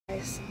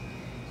guys,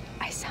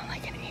 I sound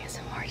like an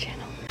ASMR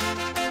channel.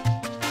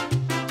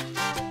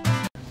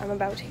 I'm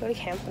about to go to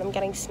camp, but I'm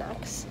getting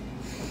snacks.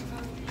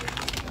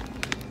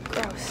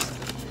 Gross.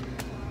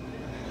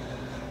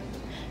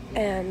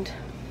 And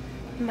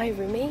my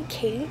roommate,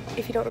 Cate,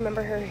 if you don't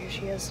remember her, here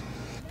she is.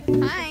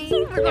 Hi,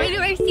 we're going to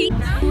our seat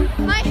now.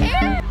 My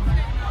hair!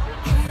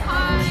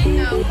 I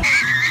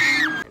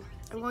know.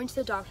 I'm going to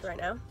the doctor right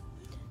now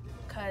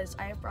because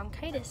I have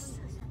bronchitis.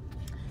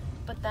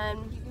 But then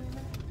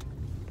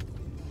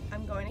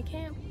I'm going to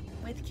camp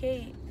with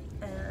Cate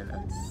and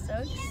I'm so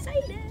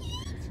excited.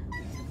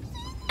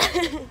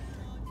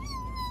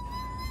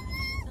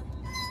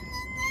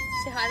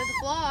 Say hi to the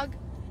vlog.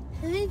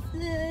 Hi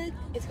vlog.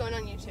 It's going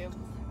on YouTube.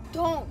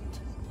 Don't.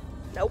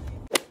 Nope.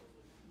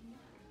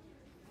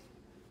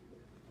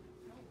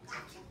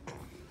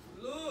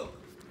 Look.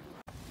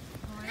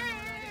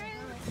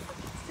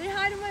 Say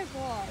hi to my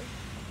vlog.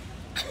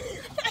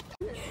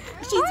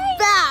 She's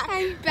back.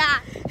 I'm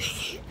back.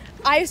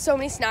 I have so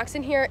many snacks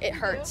in here, it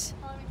hurts.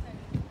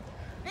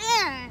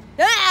 Yeah.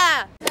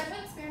 Ah! Should I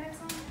put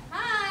spandex on?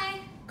 Hi.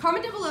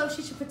 Comment down below if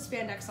she should put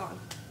spandex on.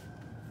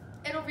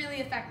 It'll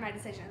really affect my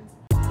decisions.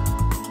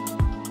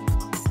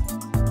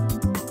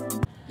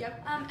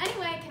 Yep.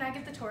 Anyway, can I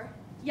give the tour?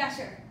 Yeah,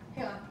 sure.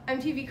 Hang on.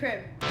 MTV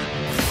Crib.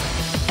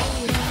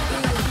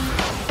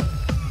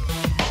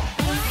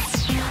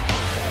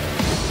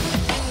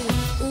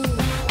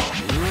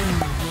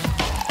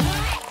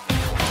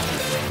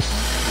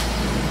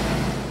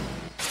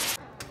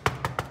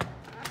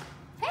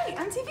 Hey,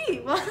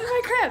 MTV, welcome to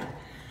my crib.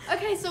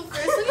 Okay, so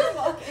first you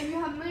walk and you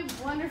have my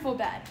wonderful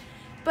bed.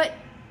 But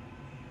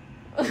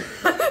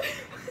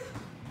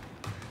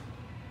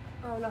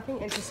Oh, nothing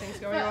interesting's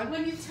going But on.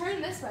 when you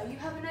turn this way, you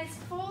have a nice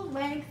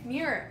full-length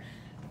mirror.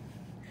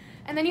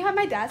 And then you have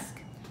my desk,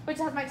 which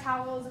has my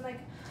towels and like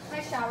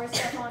my shower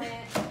stuff on it.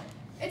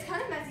 It's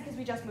kind of messy because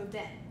we just moved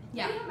in.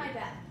 Yeah. Then you have my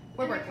bed.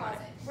 We're and my working on it.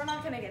 closet. We're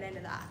not gonna get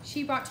into that.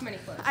 She brought too many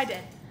clothes. I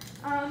did.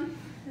 Then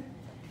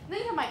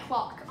you have my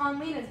clock on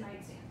Lina's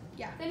nightstand.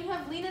 Yeah. Then you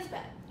have Lina's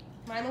bed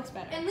Mine looks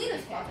better. and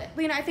Lina's closet.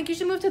 Lina, I think you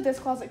should move to this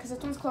closet because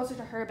this one's closer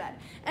to her bed.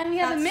 And we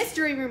have a That's-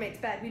 mystery roommate's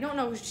bed. We don't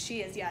know who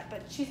she is yet,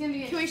 but she's gonna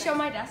be. Can we show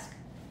my desk?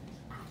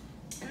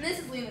 And this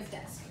is Lina's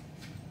desk.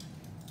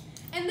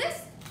 And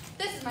this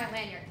is my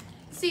lanyard.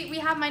 See, we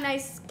have my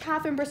nice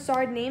Catherine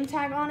Broussard name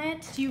tag on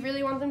it. Do you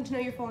really want them to know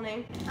your full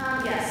name?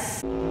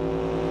 Yes.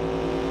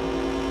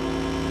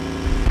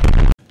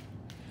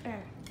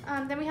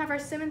 Then we have our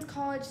Simmons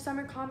College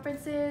summer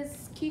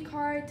conferences key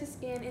card to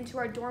scan into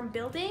our dorm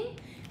building.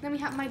 Then we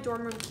have my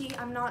dorm room key.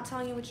 I'm not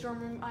telling you which dorm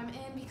room I'm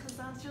in because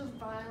that just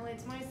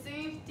violates my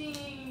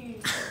safety.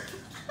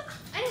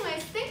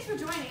 Anyways, thanks for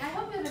joining. I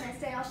hope you have a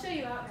nice day. I'll show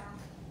you out now.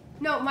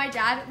 No, my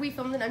dad, we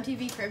filmed an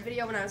MTV Crib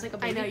video when I was like a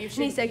baby. know, you And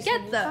he should- said, you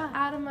get should the move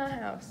out of my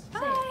house. Say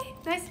it. Hi.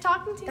 Nice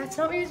talking to you. That's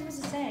not what you're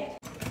supposed to say.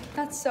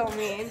 That's so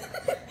mean.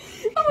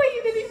 Oh wait,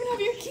 you didn't even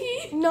have your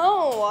key.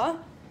 No.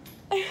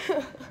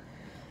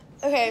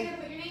 Okay. You're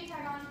gonna put your name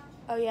tag on.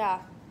 Oh, yeah.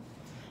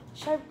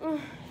 Should I,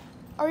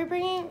 are we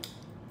bringing,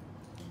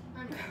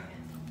 I'm doing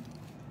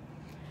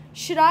it.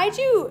 should I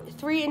do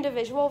 3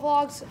 individual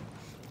vlogs?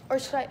 Or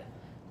should I,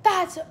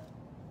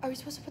 are we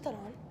supposed to put that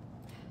on?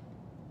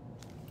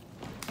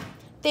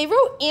 They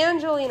wrote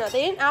Angelina.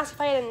 They didn't ask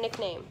if I had a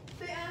nickname.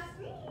 They asked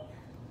me.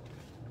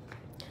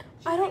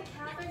 I don't,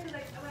 Catherine, because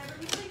like whenever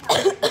people say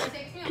Catherine, it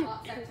takes me a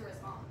hot second to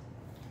respond.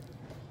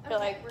 You're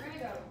like, we're gonna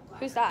go.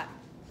 who's that?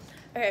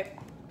 Okay,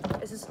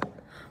 this is,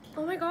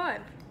 oh my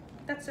god,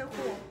 that's so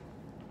cool.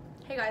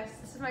 Hey guys,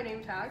 this is my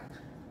name tag.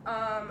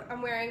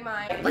 I'm wearing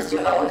my, Let's do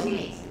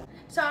OGs.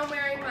 so I'm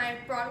wearing my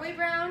Broadway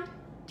Brown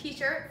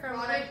t-shirt from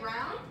Broadway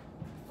Brown?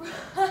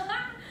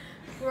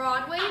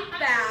 Broadway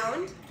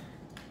Bound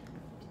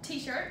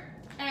t-shirt,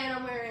 and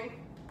I'm wearing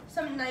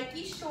some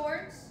Nike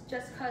shorts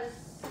just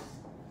cause,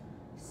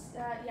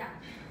 yeah.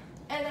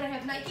 And then I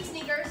have Nike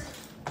sneakers.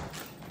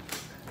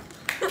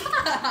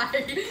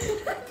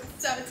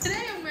 So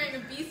today I'm wearing a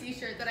BC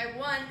shirt that I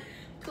won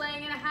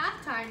playing in a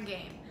halftime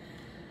game.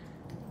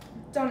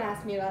 Don't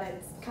ask me about it,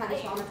 it's kind of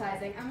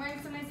traumatizing. I'm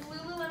wearing some nice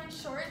Lululemon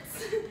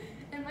shorts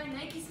and my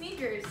Nike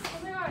sneakers. Oh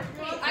my god,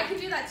 I can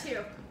do that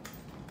too.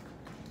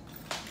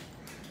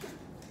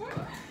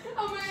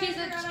 Oh my She's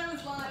god, a- I forgot I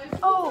was live.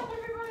 Oh. What's up,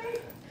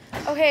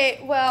 everybody? Okay,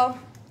 well,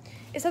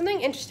 if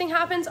something interesting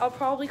happens, I'll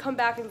probably come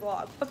back and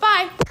vlog. But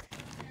bye.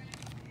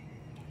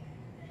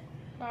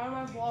 Bye on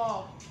my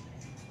vlog.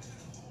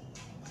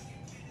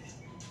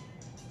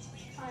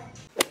 Hi.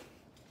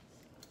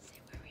 Say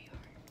where we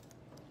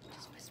are.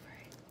 Just whisper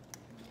it.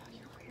 Oh,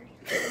 you're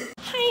weird.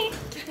 Hi.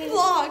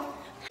 Vlog.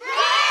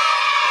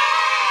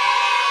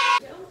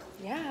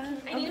 Yeah,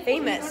 I'm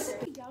famous.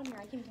 Down here,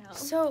 I can tell.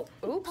 So,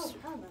 oops.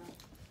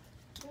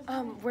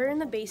 We're in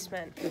the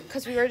basement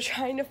because we were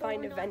trying to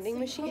find a vending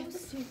machine.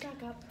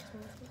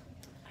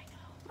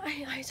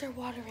 My eyes are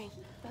watering.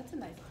 That's a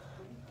nice.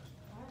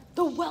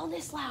 The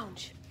wellness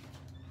lounge.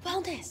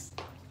 Wellness.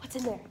 What's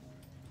in there?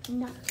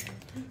 Nothing.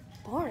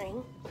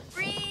 Boring.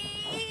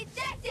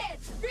 Rejected!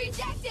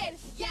 Rejected!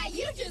 Yeah,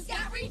 you just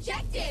got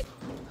rejected!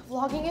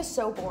 Vlogging is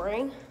so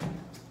boring.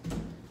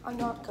 I'm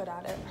not good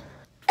at it.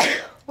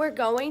 We're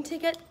going to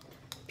get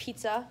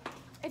pizza.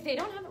 If they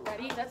don't have it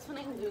ready, that's when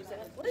I lose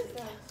it. What is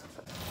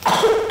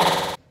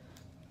that?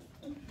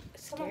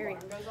 Scary.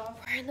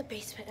 We're in the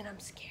basement and I'm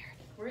scared.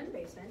 We're in the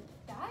basement.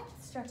 That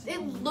stretches.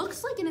 It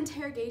looks like an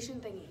interrogation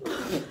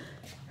thingy.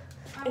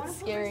 It's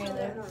scary in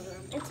there.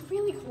 It's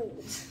really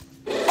cold.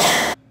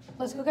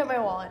 Let's go get my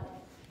wallet.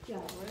 Yeah,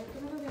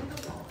 we're gonna go get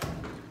the wallet.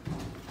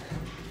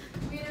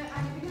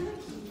 I'm gonna the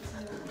keys.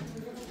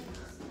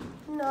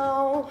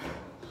 No.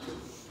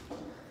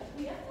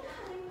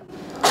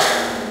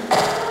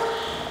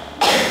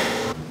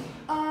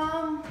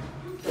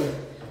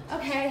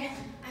 Okay.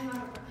 I'm out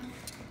of breath.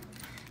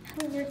 How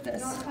do we work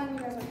this? Not telling you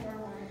guys what you're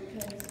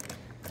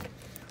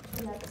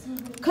on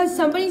Because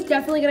somebody's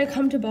definitely gonna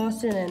come to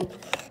Boston and.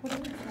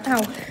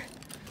 Ow.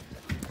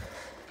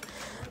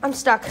 I'm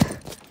stuck.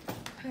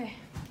 Okay.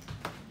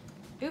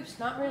 Oops,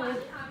 not really.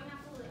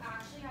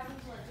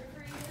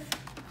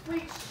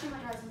 Wait, shoot my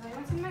cousins. I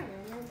don't see my room.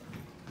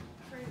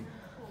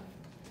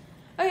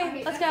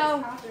 Okay, let's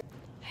go.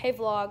 Hey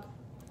vlog.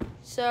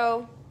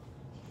 So,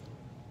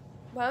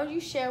 why don't you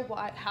share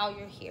how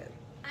you're here?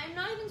 I'm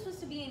not even supposed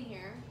to be in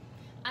here.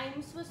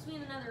 I'm supposed to be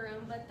in another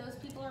room, but those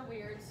people are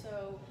weird,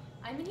 so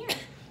I'm in here.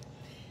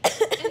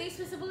 And they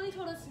specifically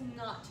told us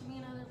not to be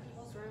in other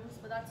people's rooms,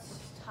 but that's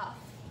tough.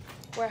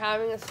 We're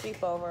having a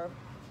sleepover.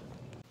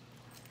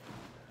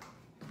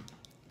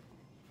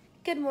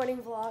 Good morning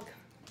vlog.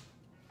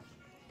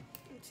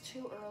 It's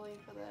too early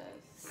for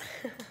this.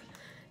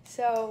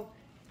 So,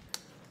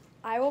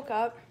 I woke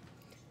up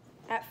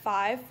at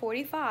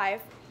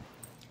 5:45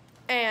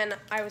 and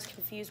I was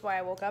confused why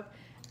I woke up.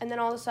 And then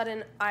all of a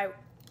sudden I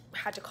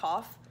had to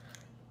cough.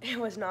 It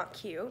was not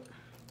cute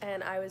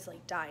and I was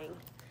like dying.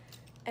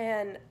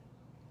 And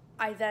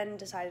I then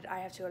decided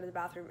I have to go to the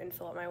bathroom and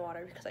fill up my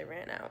water because I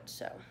ran out.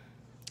 So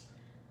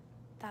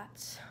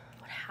that's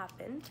what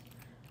happened.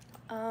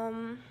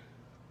 I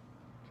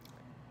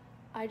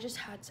just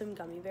had some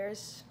gummy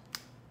bears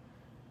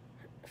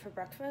for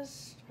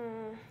breakfast.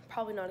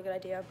 Probably not a good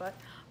idea, but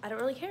I don't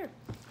really care.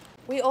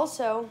 We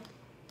also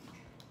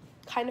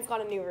kind of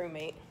got a new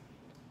roommate.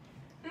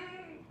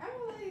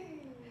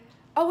 Emily!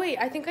 Oh wait,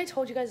 I think I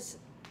told you guys,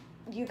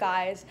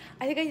 I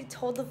think I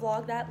told the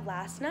vlog that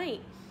last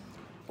night.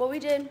 What we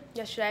did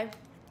yesterday,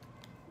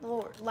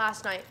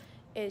 last night,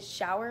 is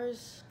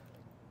showers,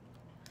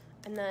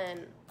 and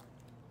then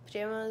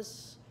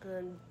pajamas, and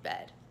then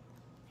bed.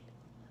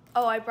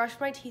 Oh, I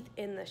brushed my teeth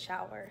in the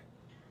shower.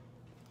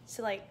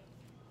 So like,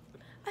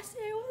 I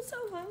say what's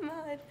on my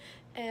mind.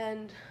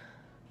 And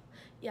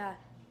yeah,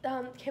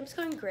 camp's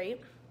going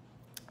great.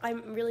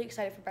 I'm really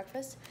excited for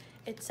breakfast.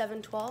 It's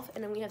 7:12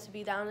 and then we have to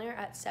be down there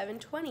at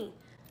 7:20.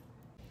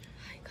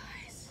 Hi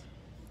guys,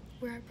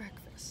 we're at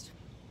breakfast.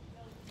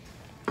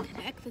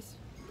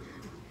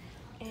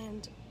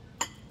 And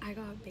I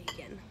got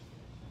bacon.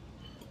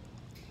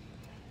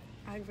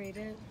 I'd rate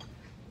it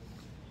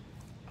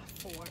a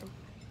 4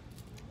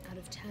 out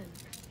of 10.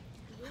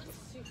 That's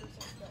super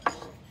suspect.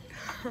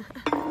 We're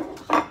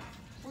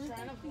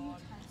not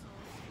allowed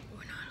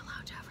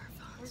to have our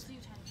phones. Where's the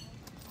utensil?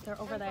 They're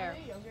over there.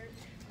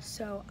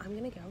 So I'm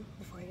gonna go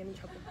before I get in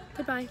trouble.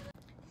 Goodbye.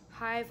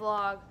 Hi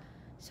vlog.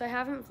 So I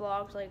haven't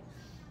vlogged like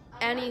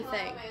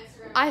anything.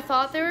 I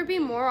thought there would be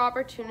more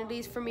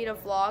opportunities for me to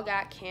vlog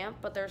at camp,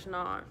 but there's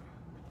not.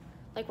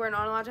 Like we're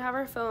not allowed to have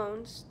our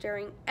phones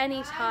during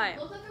any time.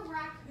 Look like a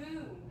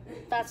raccoon.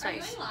 That's Are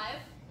nice. you going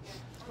live?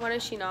 When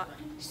is she not?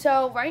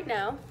 So right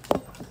now,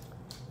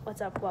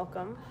 what's up,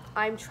 welcome.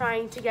 I'm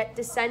trying to get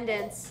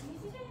Descendants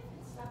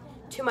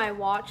to my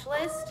watch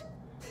list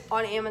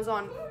on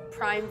Amazon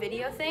Prime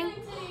Video thing.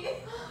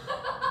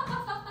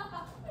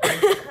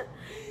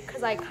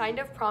 Because I kind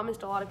of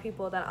promised a lot of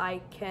people that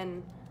I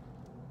can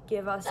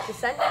give us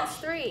Descendants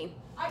 3.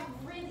 I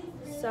really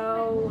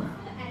So,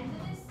 the end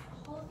of this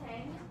whole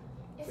thing.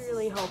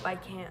 really hope I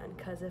can,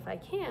 because if I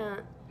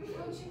can't,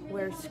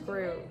 we're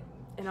screwed.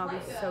 And I'll be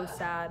so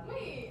sad.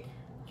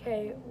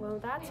 Okay, well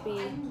that's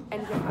me,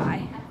 and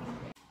goodbye.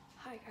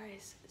 Hi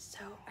guys,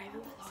 so I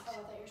haven't vlogged. Oh,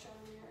 that you're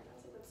showing me right now. I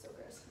was like, that's so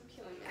gross. I'm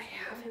killing I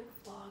haven't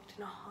vlogged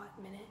in a hot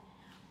minute,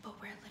 but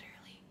we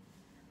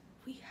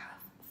have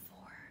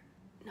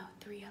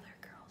 3 other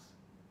girls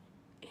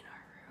in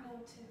our room. No,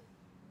 2.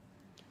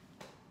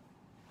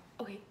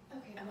 Okay,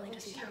 Okay, Emily well,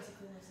 doesn't she count.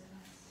 basically lives in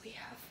us. We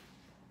have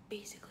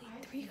basically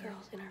 3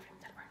 girls in our room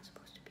that aren't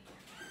supposed to be here.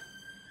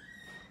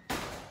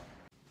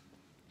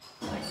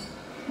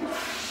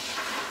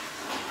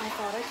 I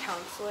thought a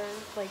counselor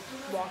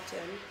walked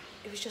in.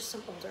 It was just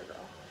some older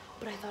girl,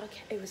 but I thought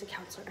it was a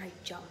counselor and I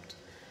jumped.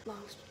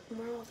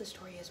 Moral of the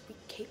story is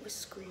Cate was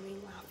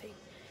screaming, laughing,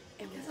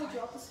 and we Because I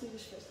dropped the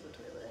Swedish fish in the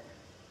toilet.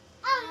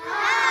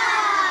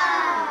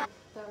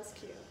 That was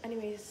cute.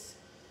 Anyways,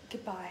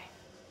 goodbye.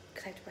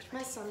 Because I have to brush my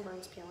My teeth.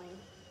 sunburn's peeling.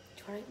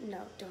 Do you want to?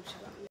 No, don't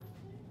shut up.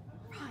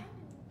 Right.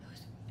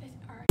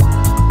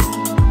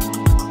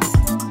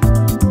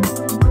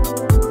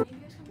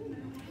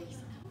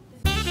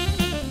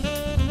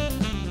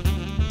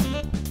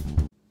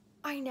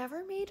 I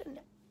never made an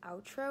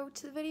outro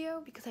to the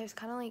video because I was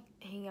kind of like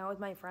hanging out with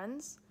my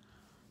friends.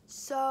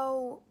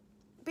 So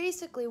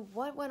basically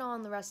what went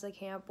on the rest of the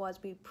camp was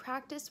we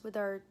practiced with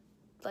our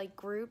like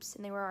groups,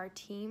 and they were our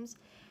teams.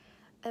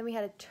 And we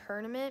had a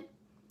tournament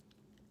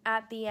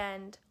at the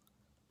end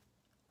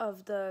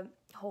of the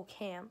whole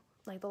camp.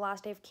 Like the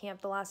last day of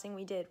camp, the last thing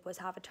we did was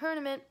have a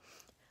tournament,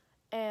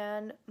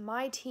 and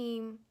my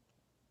team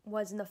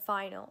was in the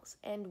finals,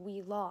 and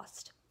we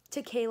lost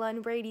to Kayla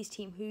and Brady's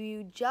team, who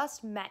you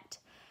just met.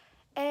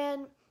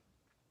 And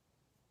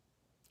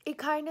it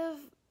kind of,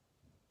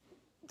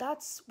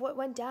 that's what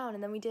went down.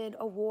 And then we did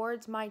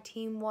awards. My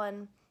team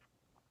won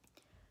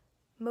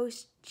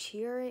most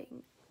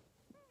cheering,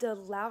 the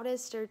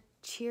loudest or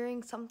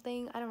cheering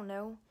something, I don't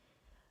know.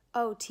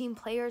 Oh, team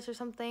players or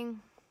something.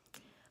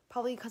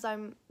 Probably because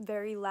I'm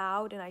very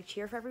loud and I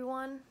cheer for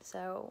everyone.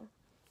 So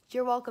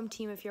you're welcome,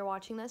 team, if you're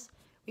watching this.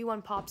 We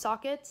won pop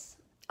sockets.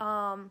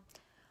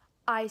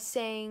 I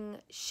sang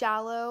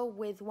Shallow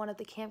with one of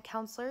the camp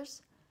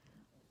counselors.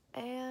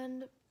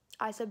 And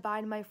I said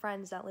bye to my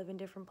friends that live in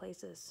different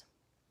places.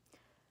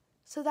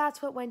 So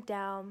that's what went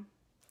down.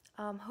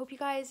 Hope you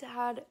guys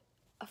had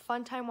a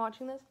fun time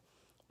watching this.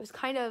 It was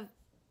kind of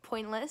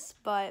pointless,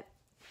 but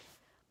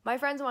my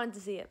friends wanted to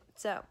see it.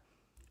 So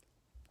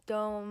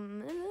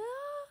don't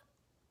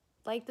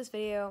like this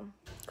video,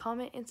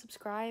 comment and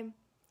subscribe,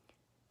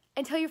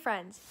 and tell your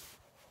friends.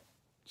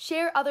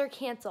 Share other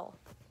cancel.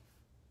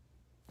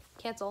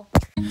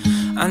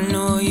 I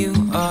know you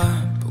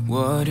are, but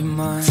what am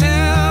I?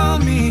 Tell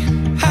me,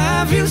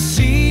 have you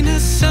seen a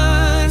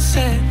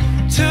sunset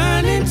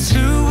turn into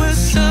a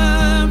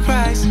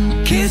sunrise?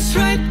 Kiss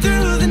right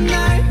through the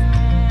night.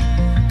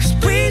 'Cause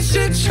we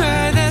should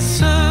try that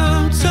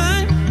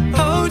sometime.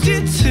 Hold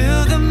you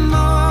till the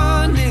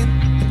morning.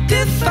 But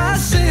if I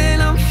said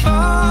I'm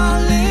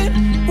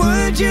falling,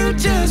 would you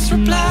just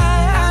reply?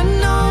 I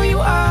know you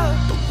are,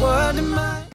 but what am I?